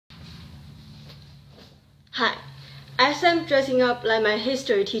Hi, as I'm dressing up like my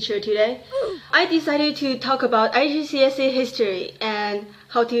history teacher today, I decided to talk about IGCSE history and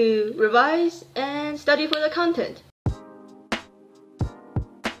how to revise and study for the content.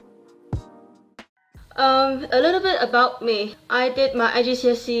 A little bit about me. I did my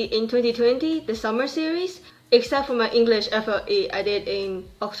IGCSE in 2020, the summer series, except for my English FLE I did in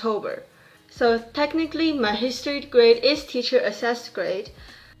October. So technically my history grade is teacher assessed grade,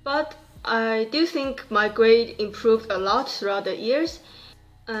 but I do think my grade improved a lot throughout the years,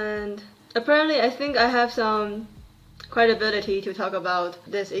 and apparently I think I have some credibility to talk about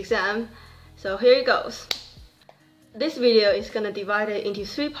this exam, so here it goes. This video is gonna divide it into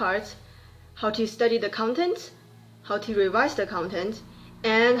 3 parts: how to study the content, how to revise the content,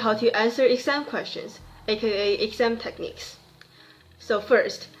 and how to answer exam questions, aka exam techniques. So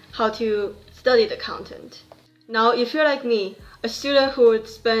first, how to study the content. Now, if you're like me, a student who would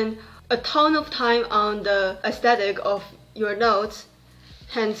spend a ton of time on the aesthetic of your notes,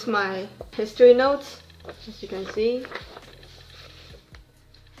 hence my history notes, as you can see.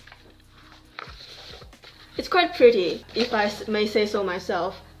 It's quite pretty, if I may say so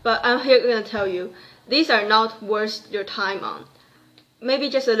myself, but I'm here gonna tell you, these are not worth your time on. Maybe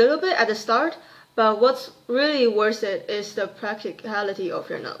just a little bit at the start, but what's really worth it is the practicality of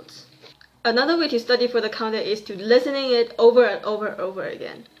your notes. Another way to study for the content is to listening it over and over and over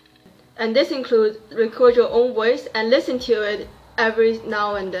again. And this includes record your own voice and listen to it every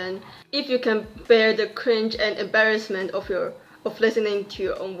now and then, if you can bear the cringe and embarrassment of listening to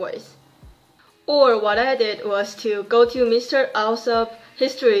your own voice. Or what I did was to go to Mr. Allsop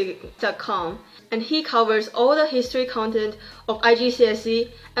History.com, and he covers all the history content of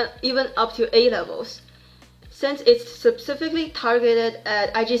IGCSE and even up to A levels. Since it's specifically targeted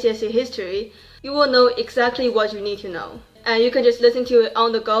at IGCSE history, you will know exactly what you need to know. And you can just listen to it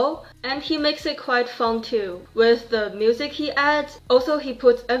on the go, and he makes it quite fun too. With the music he adds, also he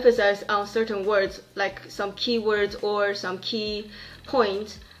puts emphasis on certain words, like some keywords or some key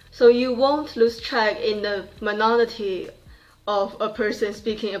points, so you won't lose track in the monotony of a person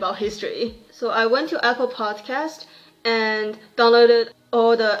speaking about history. So I went to Apple Podcast and downloaded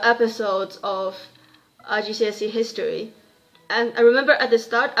all the episodes of IGCSE history. And I remember at the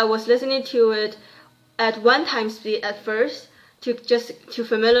start I was listening to it at 1x speed at first to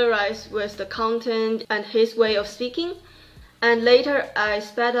familiarize with the content and his way of speaking, and later I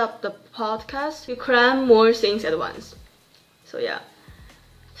sped up the podcast to cram more things at once. So yeah,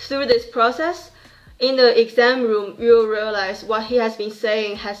 through this process, in the exam room you'll realize what he has been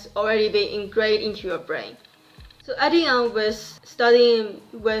saying has already been ingrained into your brain. So adding on with studying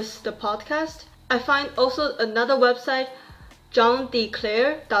with the podcast, I find also another website,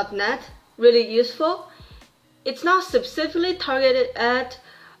 DClare.net, really useful. It's not specifically targeted at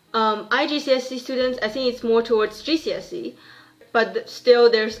IGCSE students. I think it's more towards GCSE, but still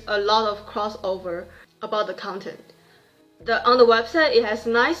there's a lot of crossover about the content. On the website, it has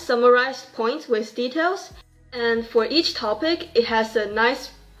nice summarized points with details, and for each topic, it has a nice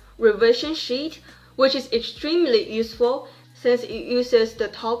revision sheet, which is extremely useful since it uses the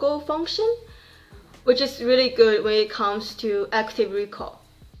toggle function, which is really good when it comes to active recall.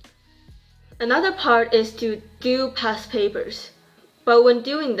 Another part is to do past papers, but when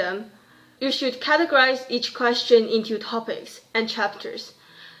doing them, you should categorize each question into topics and chapters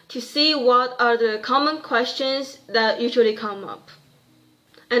to see what are the common questions that usually come up.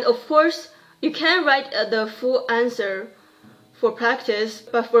 And of course, you can write the full answer for practice,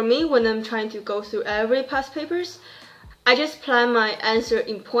 but for me, when I'm trying to go through every past papers, I just plan my answer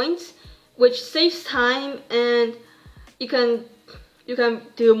in points, which saves time, and you can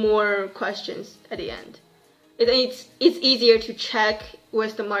do more questions at the end. It's easier to check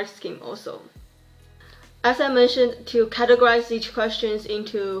with the mark scheme also. As I mentioned, to categorize each questions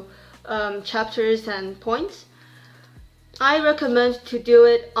into chapters and points, I recommend to do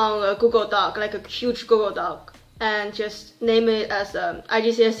it on a Google Doc, like a huge Google Doc, and just name it as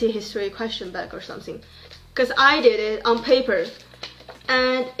IGCSE history question bank or something. Because I did it on paper,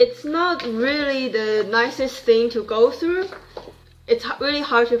 and it's not really the nicest thing to go through. It's really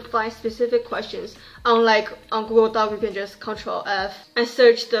hard to find specific questions. Unlike on Google Doc, you can just Ctrl F and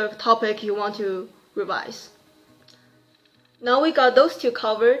search the topic you want to revise. Now we got those two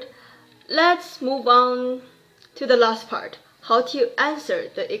covered, let's move on to the last part, how to answer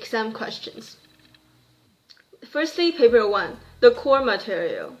the exam questions. Firstly, paper 1, the core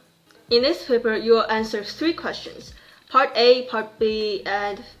material. In this paper, you will answer 3 questions, part A, part B,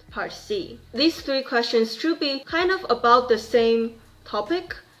 and part C. These 3 questions should be kind of about the same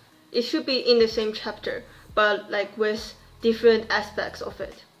topic. It should be in the same chapter, but like with different aspects of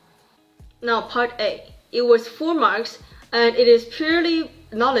it. Now part A. it was 4 marks, and it is purely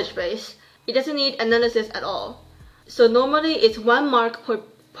knowledge-based. It doesn't need analysis at all. So normally it's 1 mark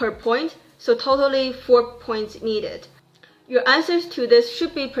per point, so totally 4 points needed. Your answers to this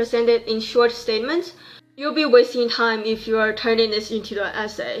should be presented in short statements. You'll be wasting time if you are turning this into an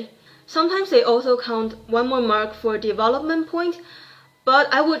essay. Sometimes they also count 1 more mark for development point,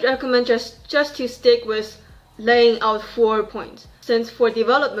 but I would recommend just to stick with laying out 4 points. Since for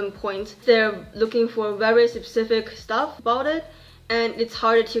development points, they're looking for very specific stuff about it, and it's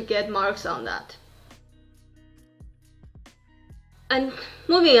harder to get marks on that. And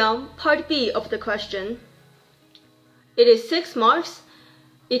moving on, part B of the question. It is 6 marks.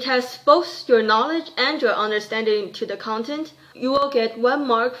 It has both your knowledge and your understanding to the content. You will get 1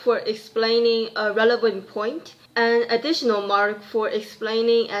 mark for explaining a relevant point, and additional mark for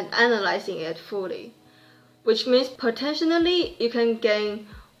explaining and analyzing it fully, which means potentially you can gain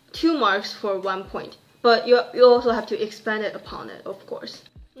 2 marks for 1 point, but you also have to expand it upon it, of course.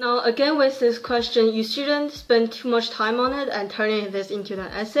 Now again, with this question, you shouldn't spend too much time on it and turning this into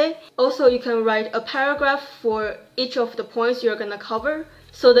an essay. Also, you can write a paragraph for each of the points you're going to cover,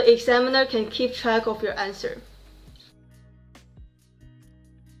 so the examiner can keep track of your answer.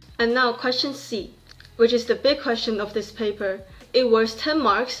 And now question C, which is the big question of this paper. It was 10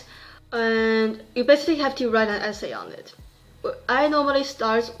 marks, and you basically have to write an essay on it. I normally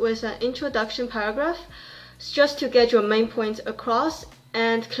start with an introduction paragraph just to get your main points across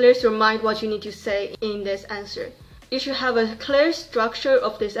and clears your mind what you need to say in this answer. You should have a clear structure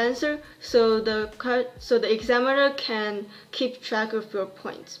of this answer so the examiner can keep track of your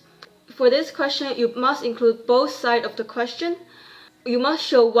points. For this question, you must include both sides of the question. You must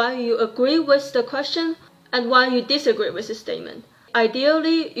show why you agree with the question and why you disagree with the statement.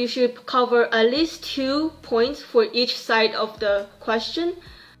 Ideally, you should cover at least 2 points for each side of the question.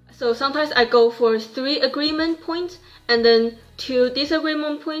 So sometimes I go for 3 agreement points and then 2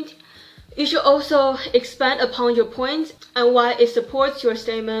 disagreement points. You should also expand upon your points and why it supports your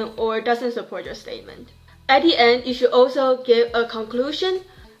statement or doesn't support your statement. At the end, you should also give a conclusion,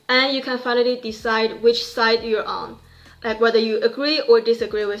 and you can finally decide which side you're on, like whether you agree or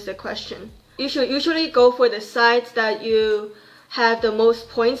disagree with the question. You should usually go for the sides that you have the most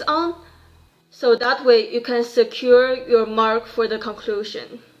points on, so that way you can secure your mark for the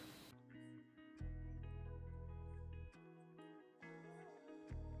conclusion.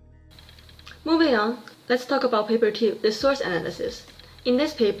 Moving on, let's talk about paper 2, the source analysis. In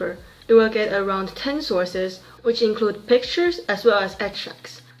this paper, you will get around 10 sources, which include pictures as well as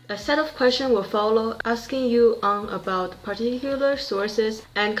extracts. A set of questions will follow, asking you about particular sources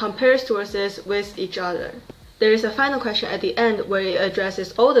and compare sources with each other. There is a final question at the end where it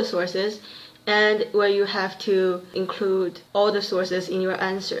addresses all the sources and where you have to include all the sources in your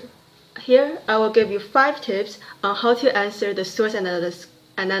answer. Here, I will give you 5 tips on how to answer the source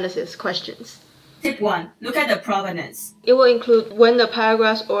analysis questions. Tip 1. Look at the provenance. It will include when the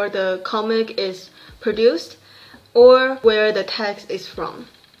paragraph or the comic is produced or where the text is from.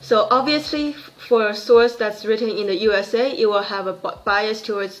 So obviously, for a source that's written in the USA, it will have a bias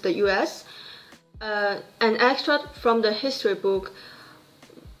towards the US. An extract from the history book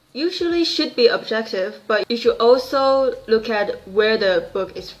usually should be objective, but you should also look at where the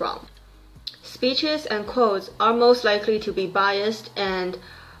book is from. Speeches and quotes are most likely to be biased and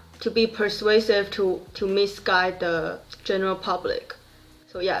to be persuasive to misguide the general public.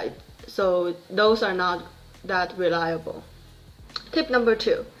 So those are not that reliable. Tip number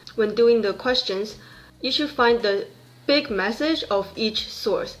 2. When doing the questions, you should find the big message of each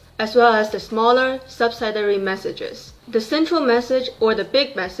source, as well as the smaller subsidiary messages. The central message or the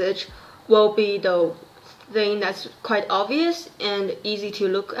big message will be the thing that's quite obvious and easy to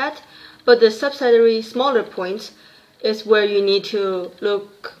look at, but the subsidiary smaller points is where you need to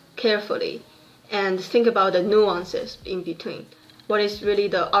look carefully and think about the nuances in between. What is really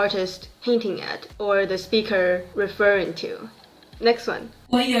the artist hinting at or the speaker referring to? Next one.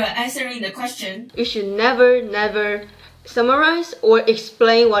 When you're answering the question, you should never summarize or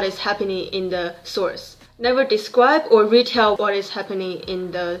explain what is happening in the source. Never describe or retell what is happening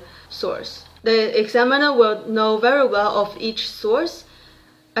in the source. The examiner will know very well of each source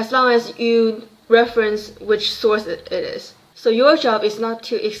as long as you reference which source it is. So your job is not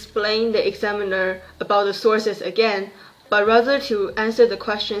to explain the examiner about the sources again, but rather to answer the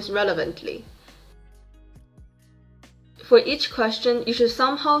questions relevantly. For each question, you should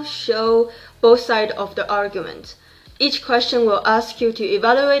somehow show both sides of the argument. Each question will ask you to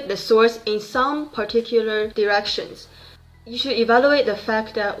evaluate the source in some particular directions. You should evaluate the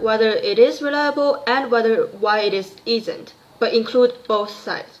fact that whether it is reliable and why it isn't, but include both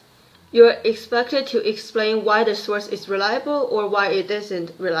sides. you're expected to explain why the source is reliable or why it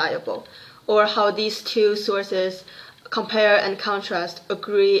isn't reliable, or how these two sources compare and contrast,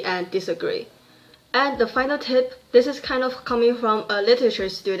 agree and disagree. And the final tip, this is kind of coming from a literature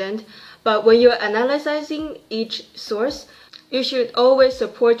student, but when you're analyzing each source, you should always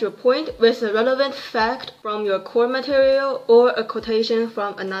support your point with a relevant fact from your core material or a quotation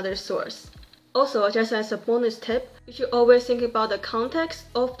from another source. Also, just as a bonus tip, you should always think about the context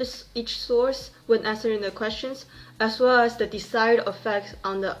of each source when answering the questions, as well as the desired effect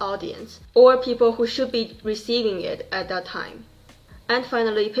on the audience, or people who should be receiving it at that time. And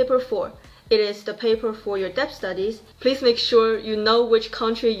finally, paper 4. It is the paper for your depth studies. Please make sure you know which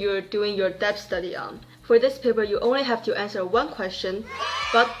country you're doing your depth study on. For this paper, you only have to answer one question,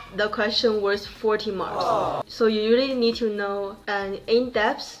 but the question was 40 marks. So you really need to know an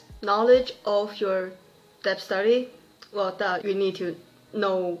in-depth knowledge of your depth study. Well, that you need to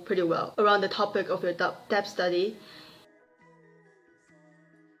know pretty well around the topic of your depth study.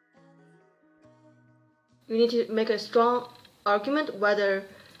 You need to make a strong argument whether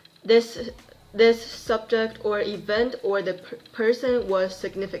this subject or event or the person was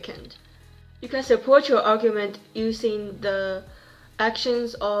significant. You can support your argument using the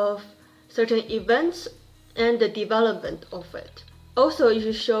actions of certain events and the development of it. Also, you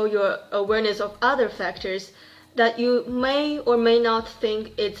should show your awareness of other factors that you may or may not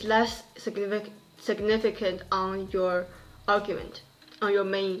think it's less significant on your argument, on your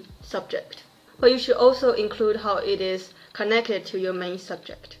main subject. But you should also include how it is connected to your main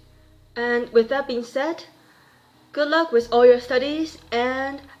subject. And with that being said, good luck with all your studies,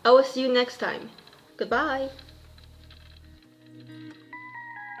 and I will see you next time. Goodbye!